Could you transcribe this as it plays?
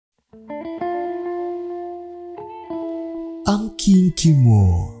Ang Kinky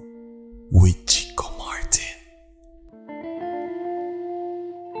Mo with Chico Martin.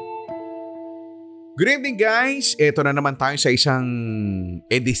 Good evening guys! Ito na naman tayo sa isang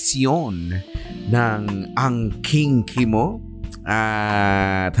edisyon ng Ang Kinky Mo.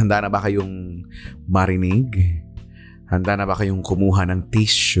 At handa na ba kayong marinig? Handa na ba kayong kumuha ng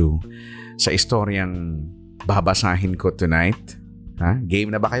tissue sa istoryang babasahin ko tonight?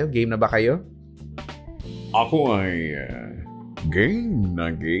 Game na ba kayo? Game na ba kayo? Ako ay game na.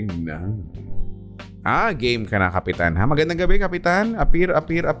 Game ka na, Kapitan. Magandang gabi, Kapitan. Appear.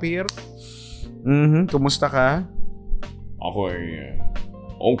 Kumusta ka? Ako ay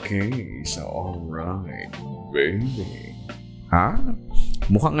okay. So, alright, baby.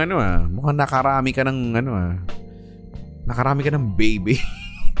 Mukhang mukhang nakarami ka ng nakarami ka ng baby.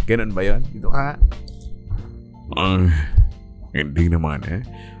 Ganun ba yun? Dito ka. Hindi naman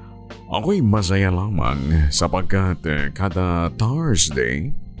Ako'y masaya lamang sapagkat kada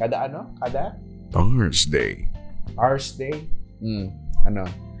Thursday. Kada ano? Kada? Thursday. Thursday?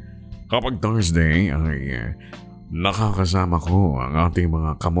 Kapag Thursday ay nakakasama ko ang ating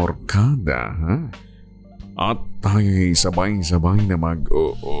mga kamorkada, at tayo'y sabay-sabay na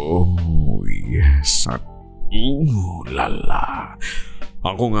yes at lala.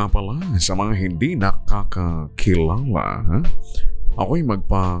 Ako nga pala sa mga hindi nakakakilala, ako'y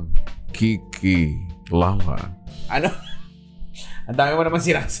magpakikilala. Ano? Ang dami mo naman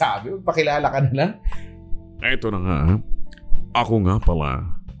sinasabi. Magpakilala ka na lang. Ito na nga. Ako nga pala,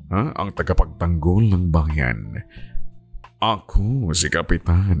 ang tagapagtanggol ng bayan. Ako si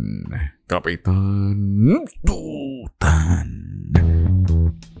Kapitan. Kapitan Tutan.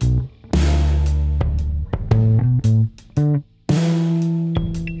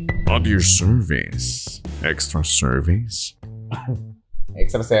 At your service. Extra service?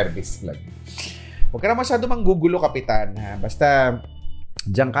 Extra service lang. Huwag ka na masyado manggugulo, Kapitan. Basta,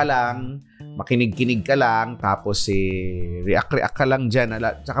 diyan ka lang, makinig-kinig ka lang, tapos react ka lang dyan.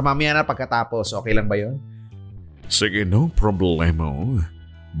 Tsaka mamaya na pagkatapos, okay lang ba yun? Sige, no problema.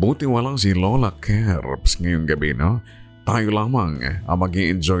 Buti walang si Lola Kerbs ngayong gabi, no? Tayo lamang ang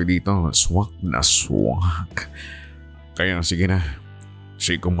mag-i-enjoy dito. Swak na swak. Kaya sige na.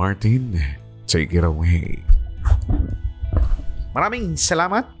 Chico Martin, take it away. Maraming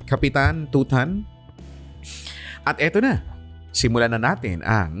salamat, Kapitan Tutan. At eto na, simulan na natin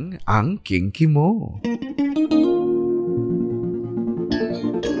ang Kinky Mo.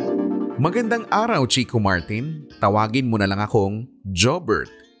 Magandang araw, Chico Martin. Tawagin mo na lang akong Jobert.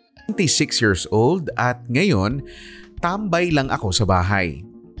 26 years old at ngayon, tambay lang ako sa bahay.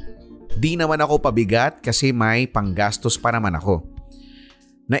 Di naman ako pabigat kasi may panggastos pa naman ako.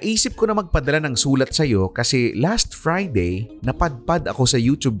 Naisip ko na magpadala ng sulat sa'yo kasi last Friday, napadpad ako sa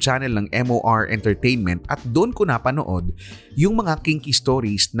YouTube channel ng MOR Entertainment at doon ko napanood yung mga kinky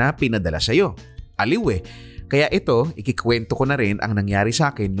stories na pinadala sa'yo. Aliw kaya ito, ikikwento ko na rin ang nangyari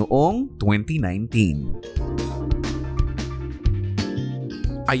sa akin noong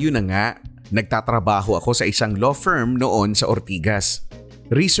 2019. Ayun na nga, nagtatrabaho ako sa isang law firm noon sa Ortigas.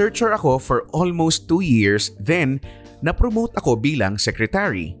 Researcher ako for almost 2 years, then na-promote ako bilang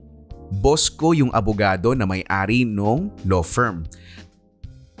secretary. Boss ko yung abogado na may-ari nung law firm.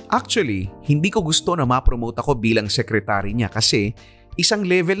 Actually, hindi ko gusto na ma-promote ako bilang secretary niya kasi isang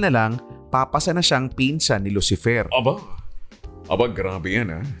level na lang, papasa na siyang pinsan ni Lucifer. Aba, grabe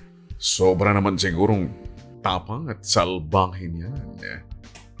yan Sobra naman sigurong tapang at salbahin yan.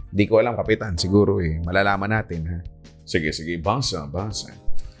 Di ko alam, Kapitan. Siguro malalaman natin Sige, basa.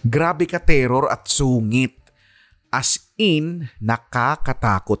 Grabe ka terror at sungit. As in,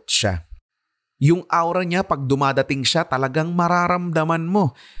 nakakatakot siya. Yung aura niya pag dumadating siya talagang mararamdaman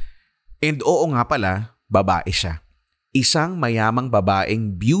mo. And oo nga pala, babae siya. Isang mayamang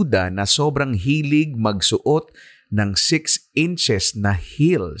babaeng byuda na sobrang hilig magsuot ng 6 inches na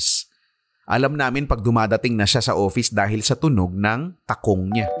heels. Alam namin pag dumadating na siya sa office dahil sa tunog ng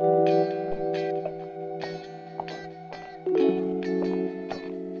takong niya.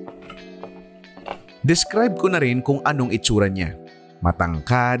 Describe ko na rin kung anong itsura niya.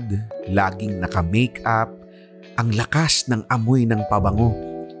 Matangkad, laging naka-makeup, ang lakas ng amoy ng pabango.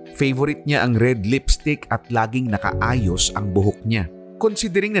 Favorite niya ang red lipstick at laging nakaayos ang buhok niya.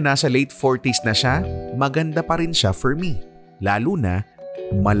 Considering na nasa late 40s na siya, maganda pa rin siya for me. Lalo na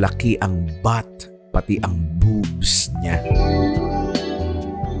malaki ang butt, pati ang boobs niya.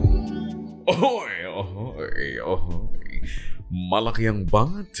 Malaki ang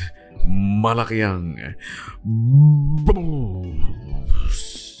butt, malaki ang boobs.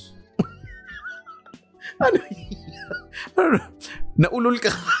 Ano? Naulol ka?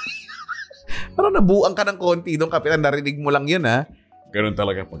 Parang nabuang ka ng konti doon, Kapitan. Narinig mo lang yun, ha? Ganun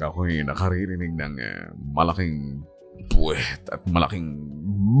talaga pag ako'y nakaririnig ng malaking puwet at malaking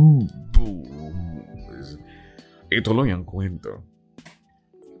boobs. Ituloy ang kwento.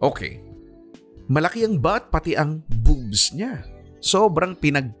 Okay. Malaki ang butt, pati ang boobs niya. Sobrang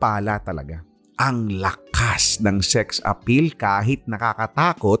pinagpala talaga. Ang lakas ng sex appeal kahit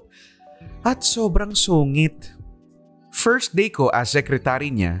nakakatakot at sobrang sungit. First day ko as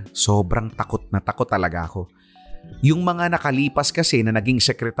secretary niya, sobrang takot na takot talaga ako. Yung mga nakalipas kasi na naging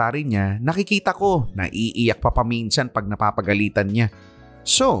secretary niya, nakikita ko na iiyak pa paminsan pag napapagalitan niya.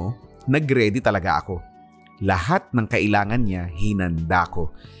 So, nag-ready talaga ako. Lahat ng kailangan niya, hinanda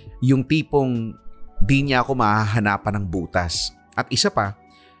ko. Yung tipong di niya ako mahahanapan ng butas. At isa pa,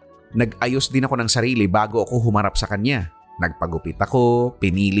 nag-ayos din ako ng sarili bago ako humarap sa kanya. Nagpagupit ako,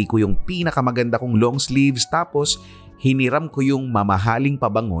 pinili ko yung pinakamaganda kong long sleeves, tapos hiniram ko yung mamahaling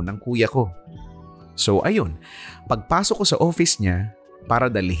pabango ng kuya ko. So ayun, pagpasok ko sa office niya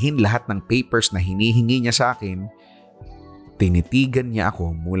para dalhin lahat ng papers na hinihingi niya sa akin, tinitigan niya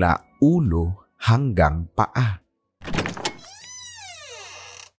ako mula ulo hanggang paa.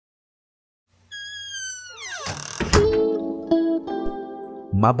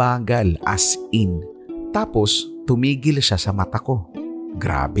 Mabagal as in. Tapos tumigil siya sa mata ko.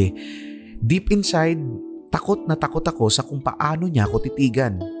 Grabe. Deep inside, takot na takot ako sa kung paano niya ako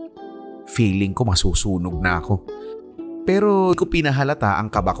titigan. Feeling ko masusunog na ako. Pero ko pinahalata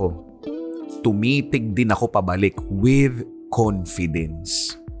ang kaba ko. Tumitig din ako pabalik with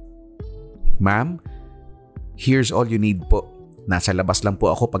confidence. Ma'am, here's all you need po. Nasa labas lang po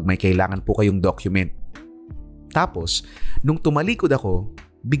ako pag may kailangan po kayong document. Tapos, nung tumalikod ako,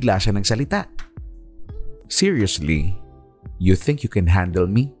 bigla siya nagsalita. Seriously, you think you can handle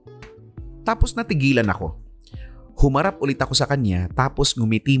me? Tapos natigilan ako. Humarap ulit ako sa kanya tapos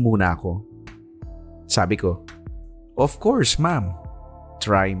ngumiti muna ako. Sabi ko, of course ma'am,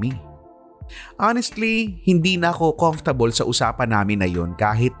 try me. Honestly, hindi na ako comfortable sa usapan namin na yon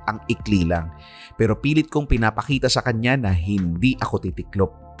kahit ang ikli lang. Pero pilit kong pinapakita sa kanya na hindi ako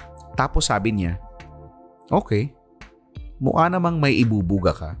titiklop. Tapos sabi niya, okay, mukha namang may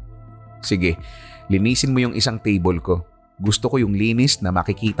ibubuga ka. Sige, linisin mo yung isang table ko. Gusto ko yung linis na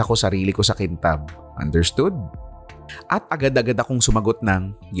makikita ko sarili ko sa kintab. Understood? At agad-agad akong sumagot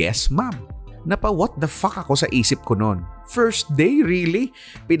ng, yes ma'am. Napa what the fuck ako sa isip ko noon. First day, really?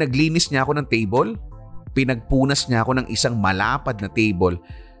 Pinaglinis niya ako ng table? Pinagpunas niya ako ng isang malapad na table?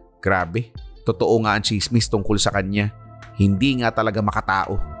 Grabe, totoo nga ang chismis tungkol sa kanya. Hindi nga talaga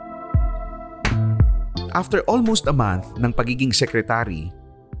makatao. After almost a month ng pagiging secretary,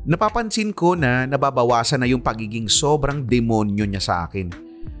 napapansin ko na nababawasan na yung pagiging sobrang demonyo niya sa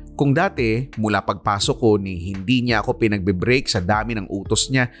akin. Kung dati, mula pagpasok ko ni hindi niya ako pinagbe-break sa dami ng utos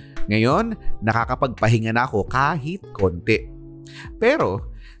niya, ngayon nakakapagpahinga na ako kahit konti.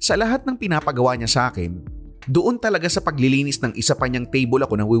 Pero sa lahat ng pinapagawa niya sa akin, doon talaga sa paglilinis ng isa pa niyang table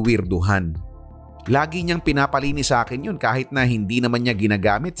ako nawiwirduhan. Lagi niyang pinapalinis sa akin yun kahit na hindi naman niya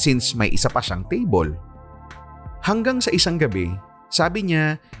ginagamit since may isa pa siyang table. Hanggang sa isang gabi, sabi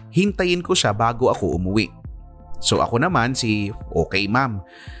niya, hintayin ko siya bago ako umuwi. So ako naman okay ma'am.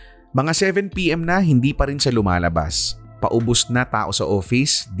 Mga 7 PM na hindi pa rin siya lumalabas. Paubos na tao sa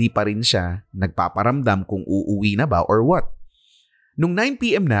office, di pa rin siya nagpaparamdam kung uuwi na ba or what. Nung 9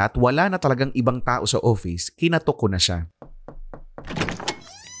 PM na at wala na talagang ibang tao sa office, kinatok ko na siya.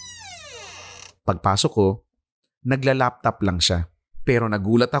 Pagpasok ko, nagla-laptop lang siya. Pero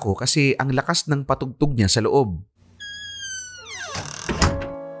nagulat ako kasi ang lakas ng patugtog niya sa loob.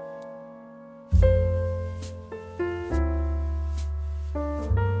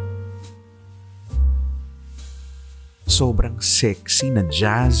 Sobrang sexy na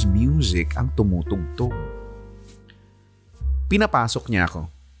jazz music ang tumutugtog. Pinapasok niya ako.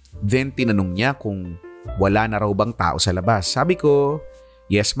 Then tinanong niya kung wala na raw bang tao sa labas. Sabi ko,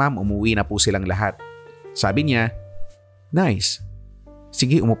 yes ma'am, umuwi na po silang lahat. Sabi niya, nice.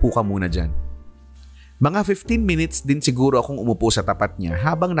 Sige, umupo ka muna dyan. Mga 15 minutes din siguro akong umupo sa tapat niya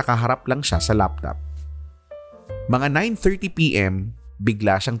habang nakaharap lang siya sa laptop. Mga 9:30 PM,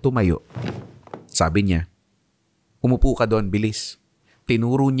 bigla siyang tumayo. Sabi niya, umupo ka doon, bilis.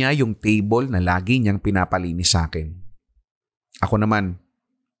 Tinuro niya yung table na lagi niyang pinapalinis sa akin. Ako naman,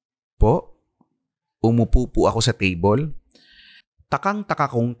 po? Umupo po ako sa table? Takang-taka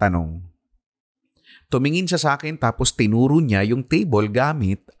kong tanong. Tumingin siya sa akin tapos tinuro niya yung table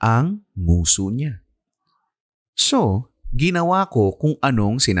gamit ang nguso niya. So, ginawa ko kung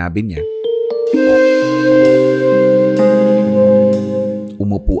anong sinabi niya.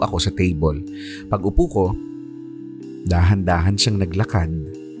 Umupo ako sa table. Pag upo ko, dahan-dahan siyang naglakad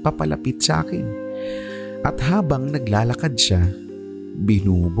papalapit sa akin. At habang naglalakad siya,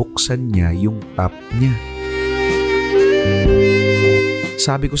 binubuksan niya yung top niya.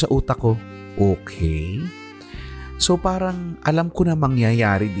 Sabi ko sa utak ko, okay. So parang alam ko na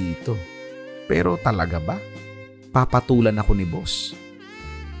mangyayari dito. Pero talaga ba? Papatulan ako ni boss.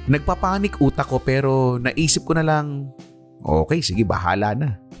 Nagpapanik utak ko pero naisip ko na lang, okay, sige, bahala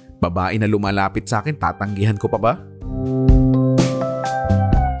na. Babae na lumalapit sa akin, tatanggihan ko pa ba?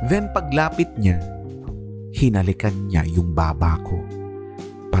 Then paglapit niya, hinalikan niya yung baba ko.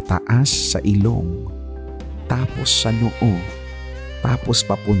 Pataas sa ilong, tapos sa noo, tapos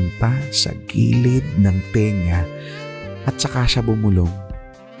papunta sa gilid ng tenga at saka siya bumulong.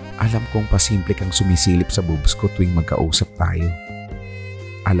 Alam kong pasimple kang sumisilip sa boobs ko tuwing magkausap tayo.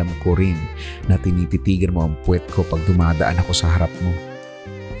 Alam ko rin na tinititigan mo ang puwet ko pag dumadaan ako sa harap mo.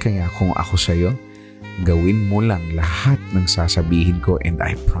 Kaya kung ako sa'yo, gawin mo lang lahat ng sasabihin ko and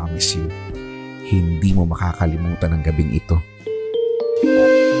I promise you, hindi mo makakalimutan ang gabing ito.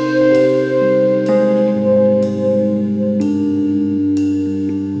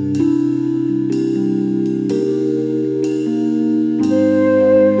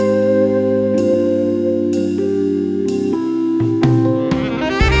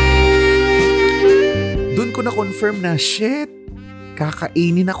 Doon ko na-confirm na, shit,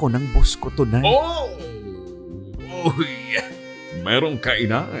 kakainin ako ng boss ko tonight. Oh, yeah. Merong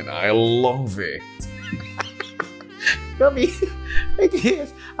kainan. I love it. Kami, I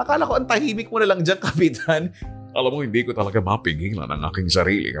guess, akala ko ang tahimik mo na lang dyan, Kapitan. Alam mo, hindi ko talaga mapigilan ang aking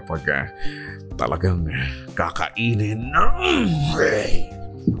sarili kapag talagang kakainin.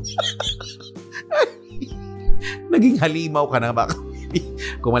 Naging halimaw ka na ba?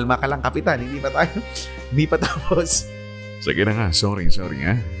 Kumalma ka lang, Kapitan. Hindi pa tapos. Sige na nga, sorry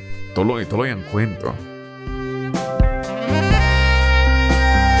ha. Tuloy ang kwento.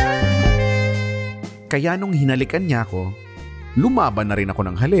 Kaya nung hinalikan niya ako, lumaban na rin ako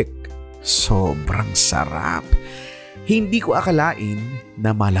ng halik. Sobrang sarap. Hindi ko akalain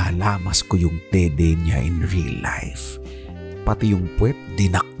na malalamas ko yung dede niya in real life. Pati yung puwet,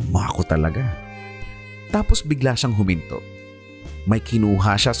 dinakma ko talaga. Tapos bigla siyang huminto. May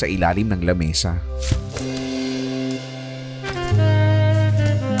kinuha siya sa ilalim ng lamesa.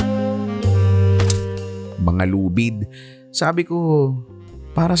 Mga lubid. Sabi ko,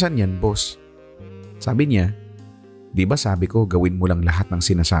 para saan yan, boss? Sabi niya, di ba sabi ko gawin mo lang lahat ng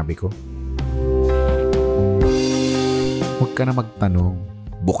sinasabi ko? Huwag ka na magtanong,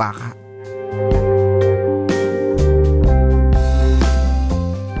 buka ka.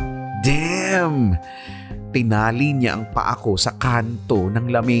 Damn! Tinali niya ang paa ko sa kanto ng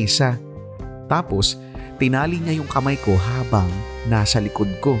lamesa. Tapos, tinali niya yung kamay ko habang nasa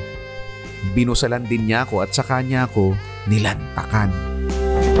likod ko. Binusalan din niya ako at saka niya ako nilantakan.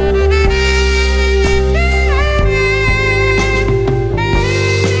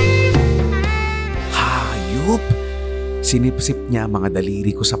 Sinipsip niya ang mga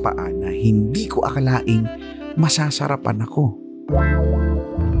daliri ko sa paa na hindi ko akalaing masasarapan ako.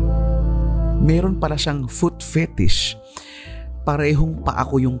 Meron pala siyang foot fetish. Parehong paa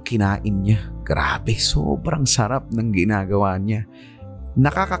ko yung kinain niya. Grabe, sobrang sarap ng ginagawa niya.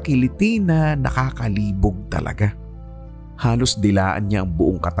 Nakakakiliti na nakakalibog talaga. Halos dilaan niya ang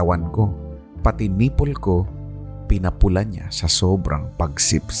buong katawan ko. Pati nipple ko, pinapula niya sa sobrang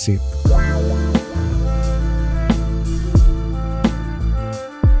pagsipsip.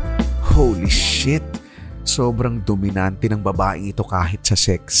 Holy shit! Sobrang dominante ng babaeng ito kahit sa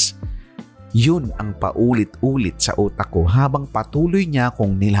sex. Yun ang paulit-ulit sa utak ko habang patuloy niya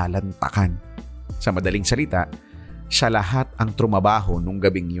akong nilalantakan. Sa madaling salita, siya lahat ang trumabaho nung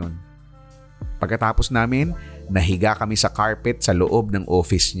gabing yun. Pagkatapos namin, nahiga kami sa carpet sa loob ng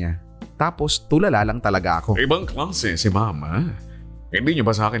office niya. Tapos tulala lang talaga ako. Ibang klase si Mama. Hindi niyo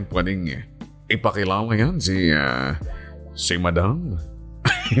ba sa akin pwedeng ipakilala yan si Madam?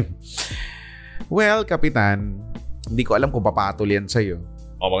 Well, Kapitan, hindi ko alam kung papatol yan sa'yo.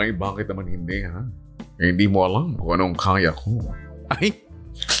 Okay, bakit naman hindi ha? Hindi mo alam kung anong kaya ko. Ay!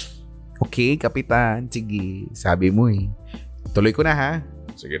 Okay, Kapitan. Sige, sabi mo eh. Tuloy ko na ha.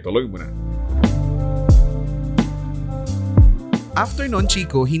 Sige, tuloy mo na. After nun,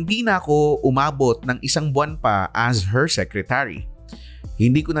 Chico, hindi na ako umabot ng 1 buwan pa as her secretary.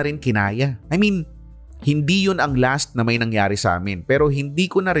 Hindi ko na rin kinaya. I mean, hindi yun ang last na may nangyari sa amin. Pero hindi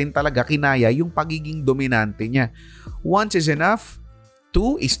ko na rin talaga kinaya yung pagiging dominante niya. Once is enough.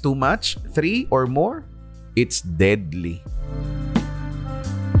 2 is too much. 3 or more, it's deadly.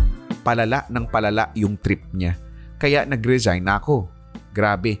 Palala ng palala yung trip niya. Kaya nag-resign ako.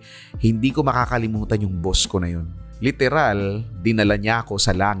 Grabe, hindi ko makakalimutan yung boss ko na yun. Literal, dinala niya ako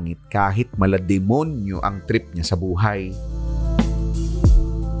sa langit kahit malademonyo ang trip niya sa buhay.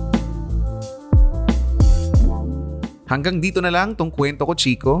 Hanggang dito na lang tong kwento ko,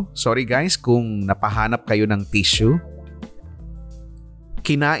 Chico. Sorry guys kung napahanap kayo ng tissue.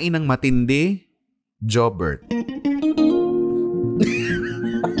 Kinain ng matindi, Jobert.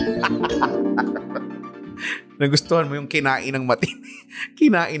 Nagustuhan mo yung kinain ng matindi?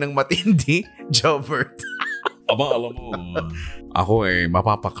 Kinain ng matindi, Jobert. Aba, alam mo, ako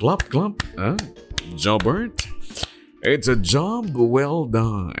mapapaklap-klap. Jobert, it's a job well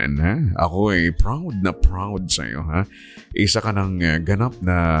done. Ako proud sa'yo. Isa ka ng ganap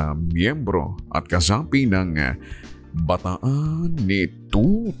na miyembro at kasapi ng Bataan ni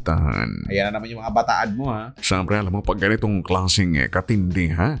Tutan. Ayan na naman yung mga bataan mo, ha? Siyempre, alam mo, pag ganitong klaseng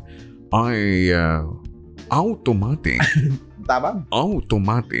katindi, ay automatic. Tama?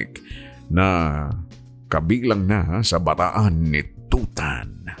 Automatic na kabilang na sa bataan ni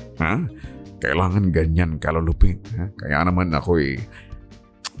Tutan. Kailangan ganyan kalulupit. Kaya naman ako'y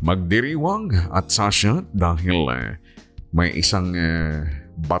magdiriwang at sasyat dahil may isang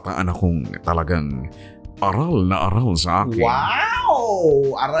bataan akong talagang aral na aral sa akin.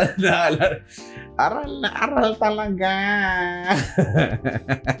 Wow! Aral na aral talaga.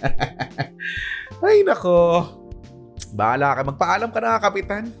 Ay nako. Bahala ka. Magpaalam ka na,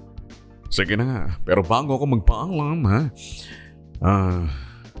 Kapitan. Sige na nga. Pero bago ako magpaalam,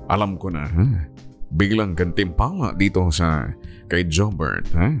 alam ko na, biglang gantimpala dito sa kay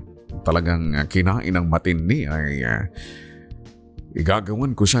Jobert, talagang kinain ng matindi ay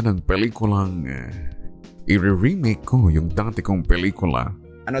igagawan ko siya ng pelikulang i-remake ko yung dati kong pelikula.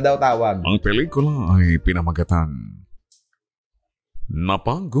 Ano daw tawag? Ang pelikula ay pinamagatan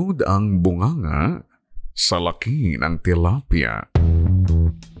Napagod ang bunganga sa laki ng tilapia.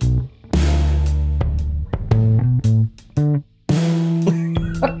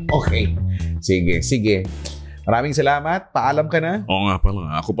 Okay. Sige. Maraming salamat. Paalam ka na. Oo nga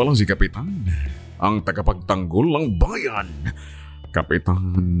pala, ako pala si Kapitan. Ang tagapagtanggol ng bayan.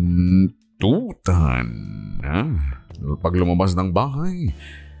 Kapitan Tutan. Pag lumabas ng bahay,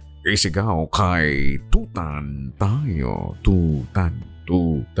 isigaw kay Tutan tayo. Tutan.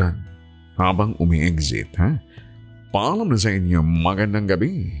 Habang umi-exit, Paalam na sa inyo, magandang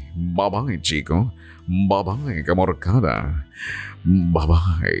gabi. Bye-bye, Chico. Bye-bye, kamorkada.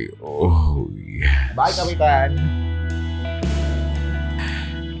 Bye-bye. Oh, yes. Bye, Kapitan.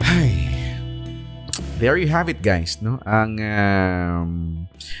 Ay. There you have it, guys, no? Ang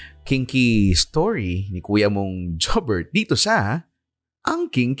kinky story ni Kuya mong Jobert dito sa Ang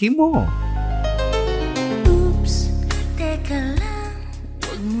Kinky Mo. Oops, teka lang,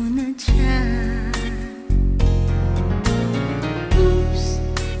 wag mo na dyan. Oops,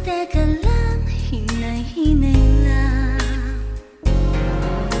 teka lang, hinay-hinay lang.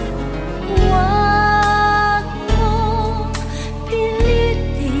 Wag mong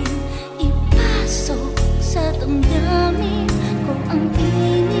pilitin ipasok sa damdamin ko ang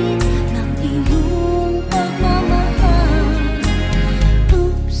init ng iyong pagmamahal.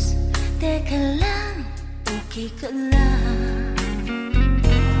 Oops, teka lang, okay ka lang.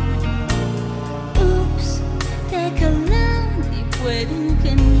 Oops, teka lang, di pwedeng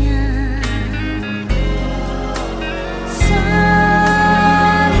ganyan.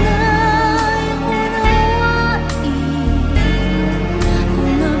 Sana'y unawain,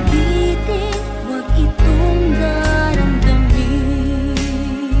 kung nabitin, wag itong daramdamin.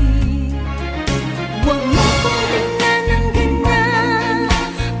 Wag mo kong tingnan ng ganyan,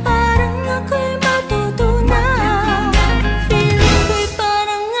 parang ako'y matutunan. Feeling ko'y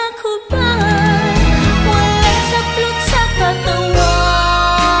parang ako ba'y walang saplot sa katawan.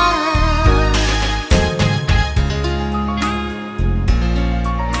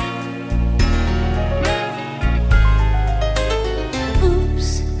 Oops,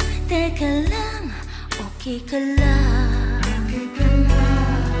 teka lang, okay ka lang.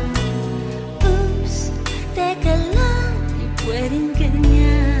 Oops, teka lang, di pwedeng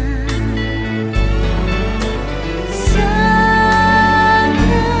ganyan. Sana'y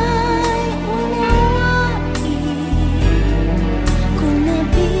unawain, kung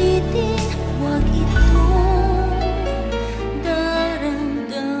nabitin, wag itong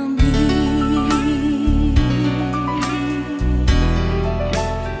daramdamin.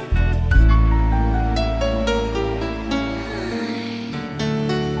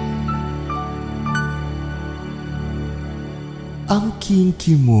 Ang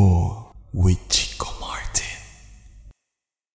Kinky Mo with